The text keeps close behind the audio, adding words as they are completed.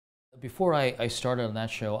Before I started on that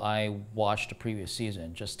show, I watched the previous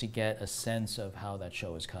season just to get a sense of how that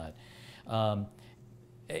show is cut. So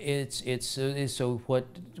what,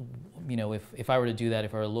 you know, if I were to do that,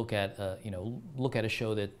 if I were to look at look at a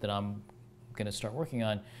show that I'm going to start working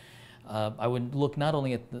on, I would look not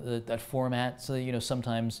only at that format. So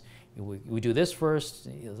sometimes we do this first.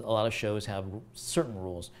 A lot of shows have certain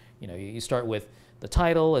rules. You start with the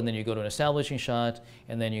title, and then you go to an establishing shot,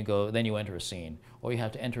 and then you enter a scene, or you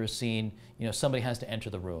have to enter a scene. Somebody has to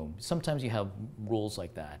enter the room. Sometimes you have rules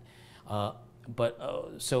like that.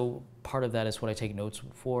 So part of that is what I take notes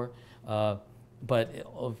for. But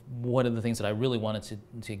one of the things that I really wanted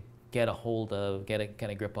to get a hold of, get a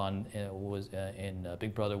kind of grip on, was in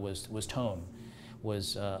Big Brother was tone,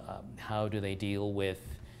 was how do they deal with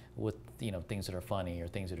things that are funny or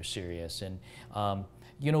things that are serious, and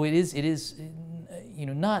it is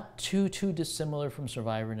not too dissimilar from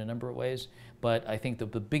Survivor in a number of ways, but I think the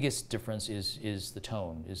biggest difference is the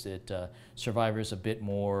tone. Is that Survivor is a bit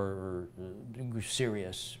more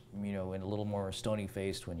serious, and a little more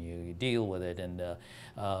stony-faced when you deal with it, and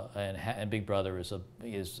Big Brother is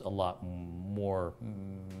a lot more.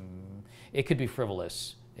 It could be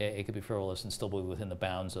frivolous. It could be frivolous and still be within the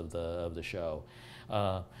bounds of the show.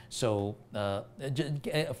 For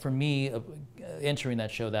me, entering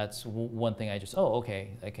that show, that's one thing I just,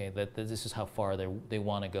 okay, that this is how far they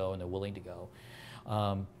want to go and they're willing to go,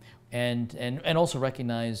 and also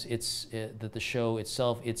recognize that the show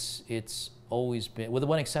itself, it's always been, with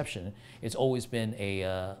one exception, it's always been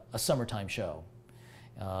a summertime show.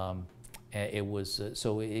 It was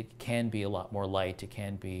so it can be a lot more light. It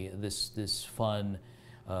can be this fun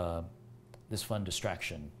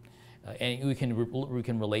distraction. And we can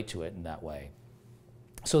relate to it in that way.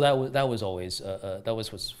 So that was always that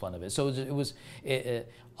was what's fun of it. So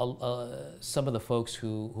some of the folks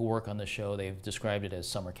who work on the show, they've described it as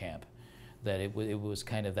summer camp. That it was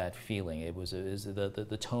kind of that feeling.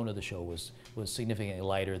 The tone of the show was significantly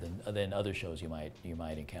lighter than other shows you might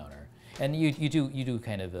encounter. And you do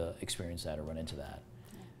kind of experience that or run into that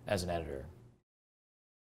as an editor.